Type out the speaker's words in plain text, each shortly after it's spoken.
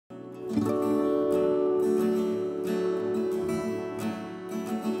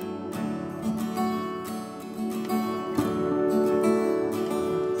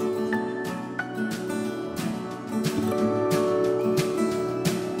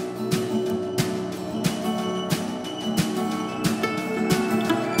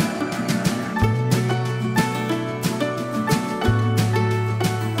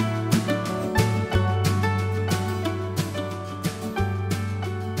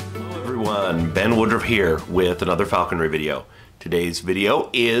everyone, Ben Woodruff here with another falconry video. Today's video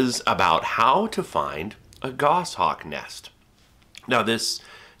is about how to find a goshawk nest. Now this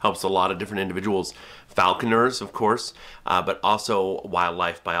helps a lot of different individuals, falconers of course, but also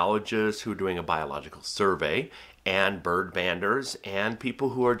wildlife biologists who are doing a biological survey, and bird banders, and people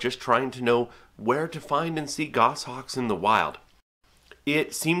who are just trying to know where to find and see goshawks in the wild.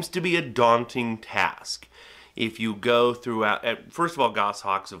 It seems to be a daunting task. If you go throughout, first of all,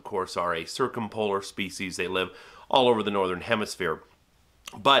 goshawks, of course, are a circumpolar species. They live all over the northern hemisphere.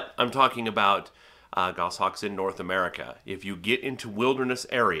 But I'm talking about goshawks in North America. If you get into wilderness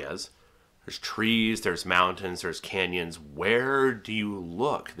areas, there's trees, there's mountains, there's canyons. Where do you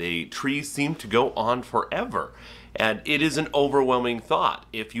look? The trees seem to go on forever. And it is an overwhelming thought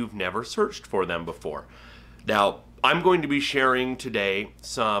if you've never searched for them before. Now, I'm going to be sharing today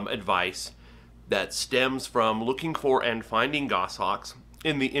some advice that stems from looking for and finding goshawks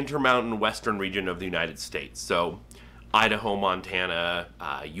in the intermountain western region of the United States. So Idaho, Montana,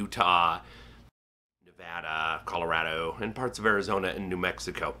 Utah, Nevada, Colorado, and parts of Arizona and New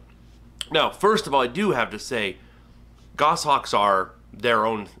Mexico. Now, first of all, I do have to say goshawks are their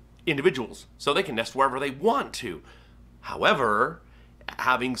own individuals, so they can nest wherever they want to. However,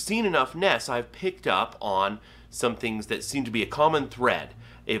 having seen enough nests, I've picked up on some things that seem to be a common thread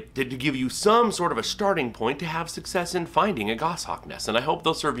to give you some sort of a starting point to have success in finding a goshawk nest, and I hope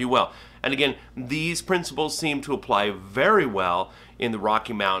they'll serve you well. And again, these principles seem to apply very well in the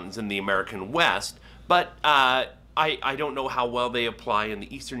Rocky Mountains in the American West, but I don't know how well they apply in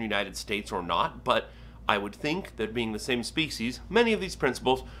the eastern United States or not, but I would think that being the same species, many of these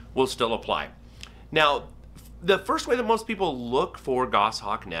principles will still apply. Now, the first way that most people look for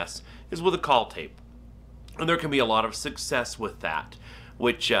goshawk nests is with a call tape. And there can be a lot of success with that,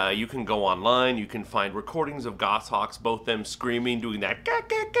 which you can go online, you can find recordings of goshawks, both them screaming, doing that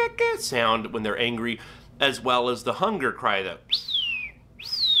sound when they're angry, as well as the hunger cry,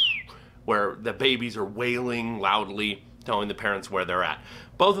 where the babies are wailing loudly, telling the parents where they're at.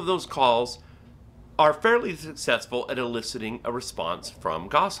 Both of those calls are fairly successful at eliciting a response from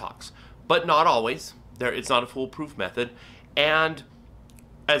goshawks, but not always. It's not a foolproof method, and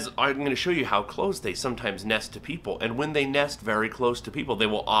as I'm going to show you how close they sometimes nest to people, and when they nest very close to people, they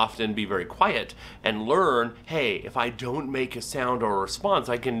will often be very quiet and learn, hey, if I don't make a sound or a response,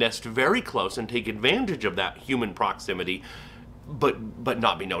 I can nest very close and take advantage of that human proximity, but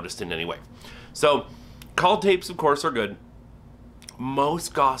not be noticed in any way. So call tapes, of course, are good.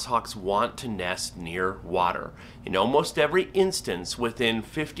 Most goshawks want to nest near water. In almost every instance, within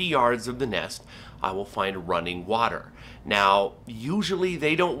 50 yards of the nest, I will find running water. Now, usually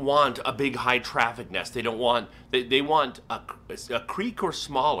they don't want a big high traffic nest. They want a creek or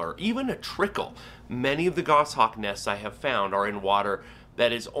smaller, even a trickle. Many of the goshawk nests I have found are in water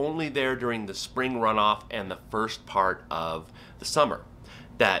that is only there during the spring runoff and the first part of the summer.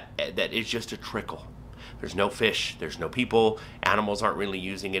 That is just a trickle. There's no fish, there's no people, animals aren't really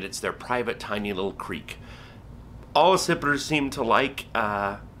using it. It's their private tiny little creek. All accipiters seem to like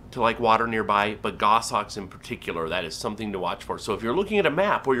water nearby, but goshawks in particular, that is something to watch for. So if you're looking at a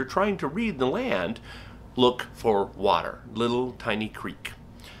map or you're trying to read the land, look for water, little tiny creek.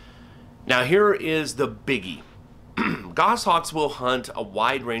 Now here is the biggie. Goshawks will hunt a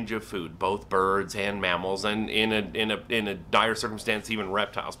wide range of food, both birds and mammals, and in a dire circumstance, even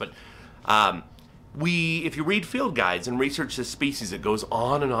reptiles. But if you read field guides and research this species, it goes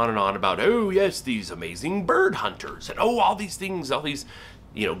on and on and on about, oh yes, these amazing bird hunters, and oh, all these things, all these,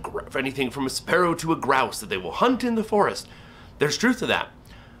 you know, anything from a sparrow to a grouse that they will hunt in the forest. There's truth to that.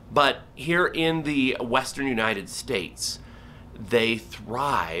 But here in the western United States, they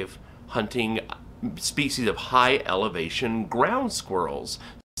thrive hunting species of high elevation ground squirrels,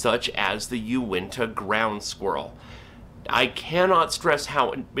 such as the Uinta ground squirrel. I cannot stress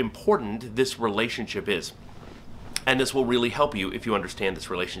how important this relationship is, and this will really help you if you understand this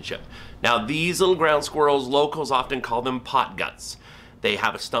relationship. Now, these little ground squirrels, locals often call them pot guts. They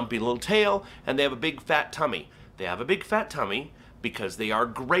have a stumpy little tail, and they have a big fat tummy. They have a big fat tummy because they are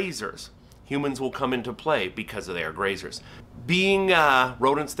grazers. Humans will come into play because they are grazers. Being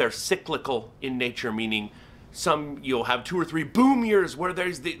rodents, they're cyclical in nature, meaning you'll have 2 or 3 boom years where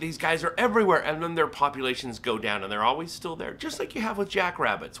these guys are everywhere, and then their populations go down, and they're always still there, just like you have with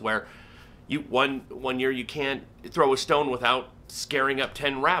jackrabbits, where one year you can't throw a stone without scaring up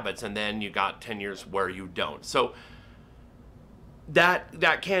 10 rabbits, and then you got 10 years where you don't. So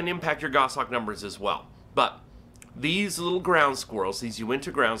that can impact your goshawk numbers as well. But these little ground squirrels, these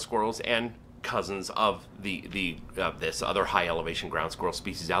Uinta ground squirrels, and cousins of this other high elevation ground squirrel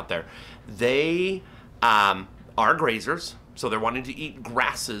species out there, they are grazers. So they're wanting to eat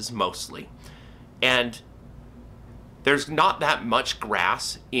grasses mostly. And there's not that much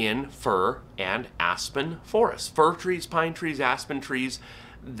grass in fir and aspen forests. Fir trees, pine trees, aspen trees,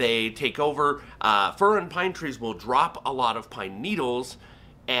 they take over. Fir and pine trees will drop a lot of pine needles,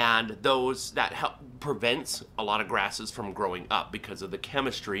 and that prevents a lot of grasses from growing up because of the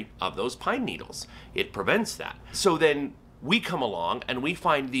chemistry of those pine needles. It prevents that. So then we come along and we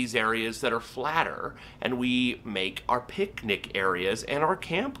find these areas that are flatter, and we make our picnic areas and our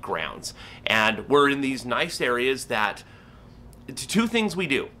campgrounds. And we're in these nice areas that, two things we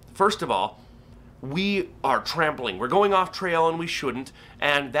do. First of all, we are trampling. We're going off trail and we shouldn't,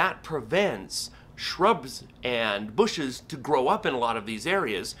 and that prevents shrubs and bushes to grow up in a lot of these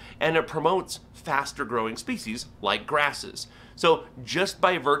areas, and it promotes faster growing species like grasses. So just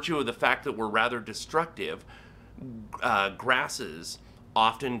by virtue of the fact that we're rather destructive, grasses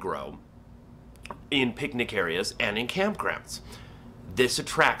often grow in picnic areas and in campgrounds. This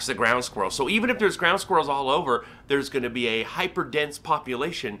attracts the ground squirrel. So even if there's ground squirrels all over, there's going to be a hyper-dense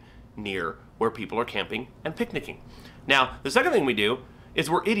population near where people are camping and picnicking. Now, the second thing we do is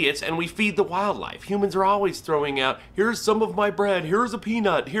we're idiots and we feed the wildlife. Humans are always throwing out, here's some of my bread, here's a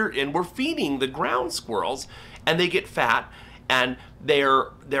peanut, here, and we're feeding the ground squirrels, and they get fat, and their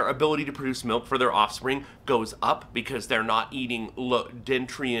ability to produce milk for their offspring goes up because they're not eating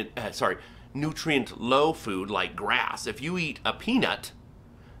nutrient low food like grass. If you eat a peanut,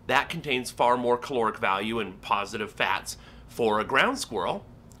 that contains far more caloric value and positive fats for a ground squirrel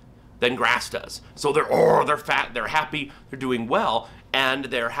than grass does. So they're fat, they're happy, they're doing well, and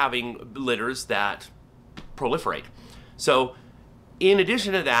they're having litters that proliferate. So in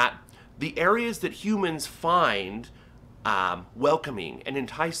addition to that, the areas that humans find welcoming and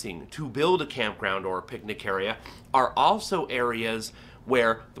enticing to build a campground or a picnic area are also areas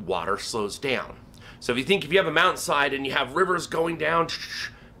where the water slows down. So if you have a mountainside and you have rivers going down,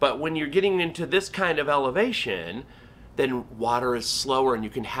 but when you're getting into this kind of elevation, then water is slower and you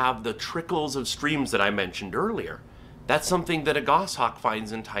can have the trickles of streams that I mentioned earlier. That's something that a goshawk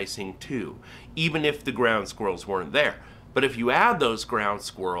finds enticing too, even if the ground squirrels weren't there. But if you add those ground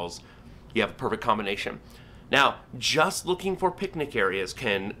squirrels, you have a perfect combination. Now, just looking for picnic areas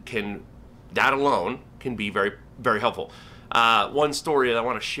that alone can be very, very helpful. One story that I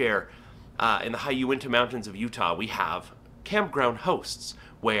want to share, in the high Uinta Mountains of Utah, we have campground hosts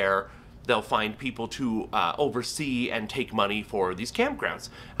where they'll find people to oversee and take money for these campgrounds.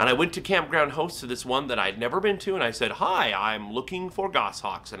 And I went to campground host to this one that I'd never been to, and I said, hi, I'm looking for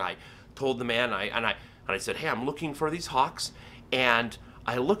goshawks. And I told the man, I said, hey, I'm looking for these hawks. And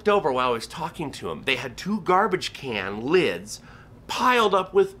I looked over while I was talking to him. They had 2 garbage can lids piled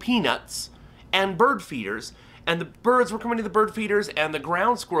up with peanuts and bird feeders, and the birds were coming to the bird feeders, and the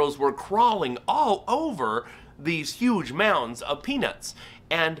ground squirrels were crawling all over these huge mounds of peanuts.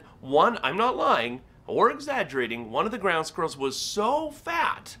 And one, I'm not lying or exaggerating, one of the ground squirrels was so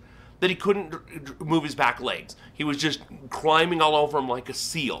fat that he couldn't move his back legs. He was just climbing all over him like a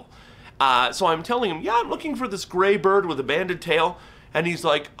seal. So I'm telling him, yeah, I'm looking for this gray bird with a banded tail. And he's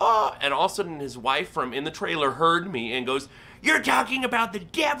like, oh, and all of a sudden his wife from in the trailer heard me and goes, you're talking about the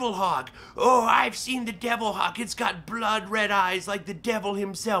devil hawk. Oh, I've seen the devil hawk. It's got blood red eyes like the devil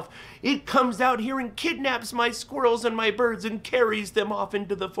himself. It comes out here and kidnaps my squirrels and my birds and carries them off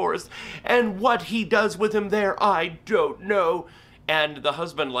into the forest. And what he does with them there, I don't know. And the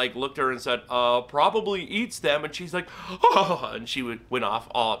husband looked at her and said, probably eats them. And she's like, oh, and she went off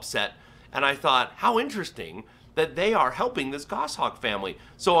all upset. And I thought, how interesting that they are helping this goshawk family.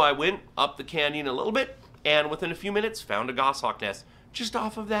 So I went up the canyon a little bit, and within a few minutes found a goshawk nest just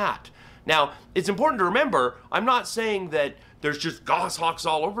off of that. Now, it's important to remember, I'm not saying that there's just goshawks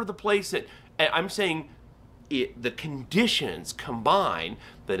all over the place. I'm saying the conditions combine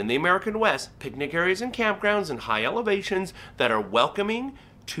that in the American West, picnic areas and campgrounds and high elevations that are welcoming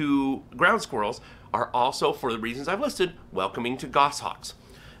to ground squirrels are also, for the reasons I've listed, welcoming to goshawks.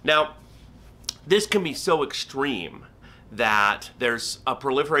 Now, this can be so extreme that there's a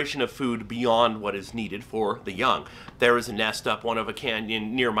proliferation of food beyond what is needed for the young. There is a nest up one of a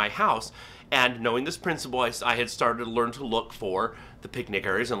canyon near my house, and knowing this principle, I had started to learn to look for the picnic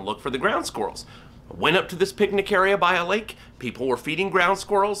areas and look for the ground squirrels. I went up to this picnic area by a lake. People were feeding ground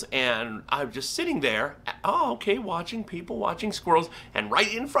squirrels, and I was just sitting there, watching people watching squirrels, and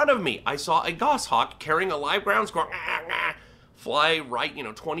right in front of me, I saw a goshawk carrying a live ground squirrel fly right,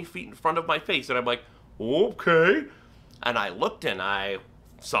 20 feet in front of my face. And I'm like, okay. And I looked and I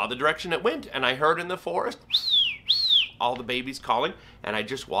saw the direction it went, and I heard in the forest all the babies calling, and I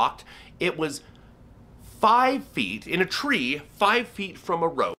just walked. It was 5 feet in a tree, 5 feet from a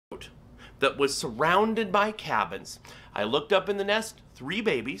road that was surrounded by cabins. I looked up in the nest, 3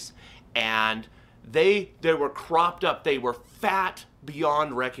 babies, and they were cropped up. They were fat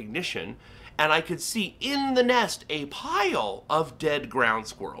beyond recognition. And I could see in the nest a pile of dead ground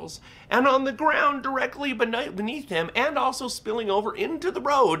squirrels. And on the ground directly beneath them, and also spilling over into the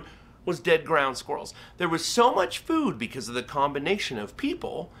road, was dead ground squirrels. There was so much food because of the combination of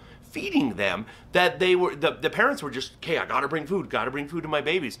people feeding them that the parents were just, okay, I gotta bring food to my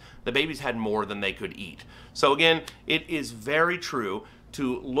babies. The babies had more than they could eat. So again, it is very true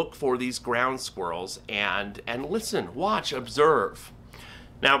to look for these ground squirrels and listen, watch, observe.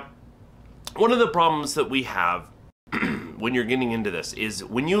 Now, one of the problems that we have when you're getting into this is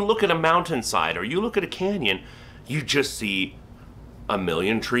when you look at a mountainside or you look at a canyon, you just see a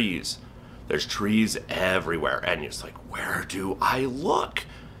million trees. There's trees everywhere, and you're just like, where do I look?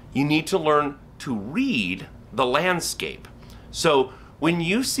 You need to learn to read the landscape. So when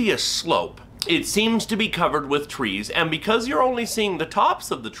you see a slope, it seems to be covered with trees, and because you're only seeing the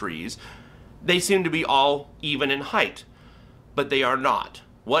tops of the trees, they seem to be all even in height, but they are not.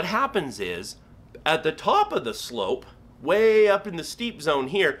 What happens is, at the top of the slope, way up in the steep zone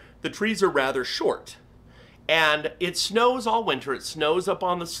here, the trees are rather short. And it snows all winter. It snows up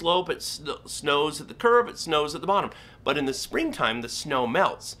on the slope, it snows at the curve, it snows at the bottom. But in the springtime, the snow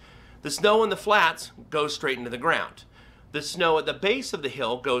melts. The snow in the flats goes straight into the ground. The snow at the base of the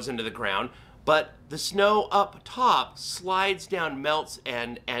hill goes into the ground, but the snow up top slides down, melts,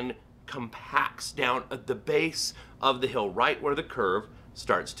 and compacts down at the base of the hill, right where the curve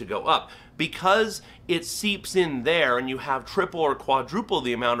starts to go up. Because it seeps in there and you have triple or quadruple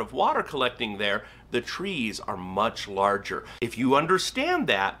the amount of water collecting there, the trees are much larger. If you understand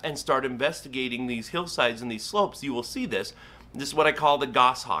that and start investigating these hillsides and these slopes, you will see this. This is what I call the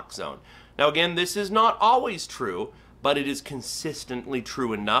goshawk zone. Now again, this is not always true, but it is consistently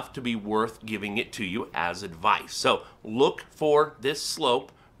true enough to be worth giving it to you as advice. So look for this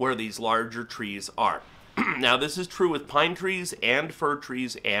slope where these larger trees are. Now this is true with pine trees and fir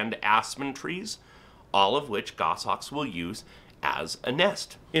trees and aspen trees, all of which goshawks will use as a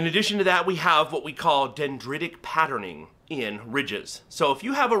nest. In addition to that, we have what we call dendritic patterning in ridges. So if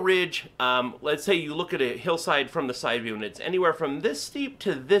you have a ridge, let's say you look at a hillside from the side view and it's anywhere from this steep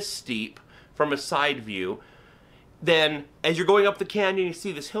to this steep from a side view, then as you're going up the canyon, you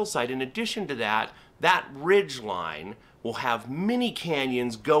see this hillside. In addition to that, that ridge line will have mini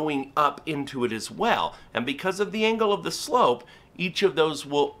canyons going up into it as well. And because of the angle of the slope, each of those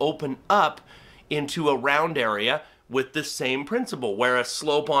will open up into a round area with the same principle, where a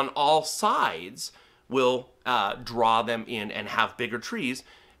slope on all sides will draw them in and have bigger trees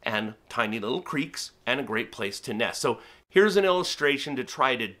and tiny little creeks and a great place to nest. So here's an illustration to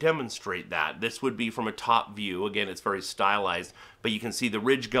try to demonstrate that. This would be from a top view. Again, it's very stylized, but you can see the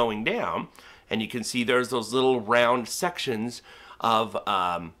ridge going down, and you can see there's those little round sections of,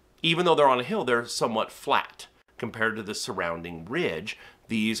 even though they're on a hill, they're somewhat flat compared to the surrounding ridge.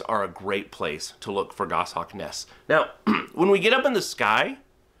 These are a great place to look for goshawk nests. Now, when we get up in the sky,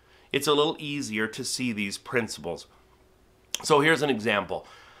 it's a little easier to see these principles. So here's an example.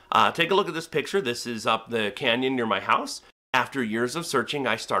 Take a look at this picture. This is up the canyon near my house. After years of searching,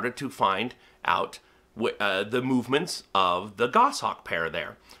 I started to find out the movements of the goshawk pair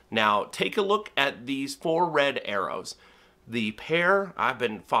there. Now, take a look at these 4 red arrows. The pair, I've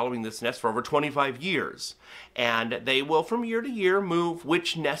been following this nest for over 25 years, and they will from year to year move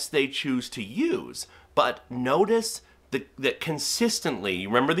which nest they choose to use. But notice that consistently,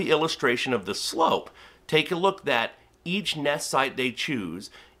 remember the illustration of the slope, take a look that each nest site they choose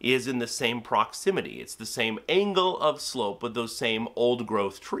is in the same proximity. It's the same angle of slope with those same old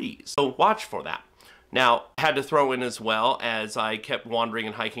growth trees. So watch for that. Now, I had to throw in as well, as I kept wandering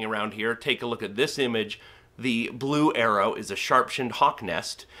and hiking around here, take a look at this image. The blue arrow is a sharp-shinned hawk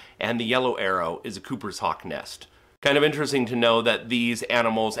nest, and the yellow arrow is a Cooper's hawk nest. Kind of interesting to know that these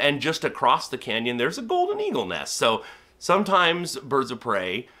animals, and just across the canyon, there's a golden eagle nest. So sometimes birds of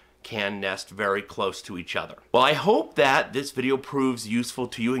prey can nest very close to each other. Well, I hope that this video proves useful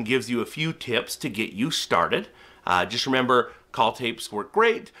to you and gives you a few tips to get you started. Just remember, call tapes work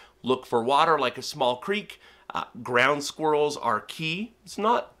great. Look for water like a small creek. Ground squirrels are key. It's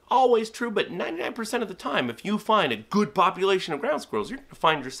not always true, but 99% of the time, if you find a good population of ground squirrels, you're going to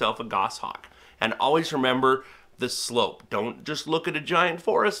find yourself a goshawk. And always remember the slope. Don't just look at a giant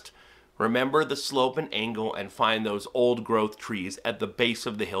forest. Remember the slope and angle and find those old growth trees at the base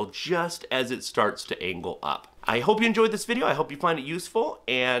of the hill just as it starts to angle up. I hope you enjoyed this video. I hope you find it useful,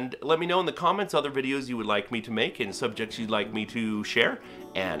 and let me know in the comments other videos you would like me to make and subjects you'd like me to share.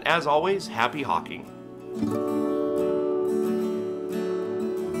 And as always, happy hawking.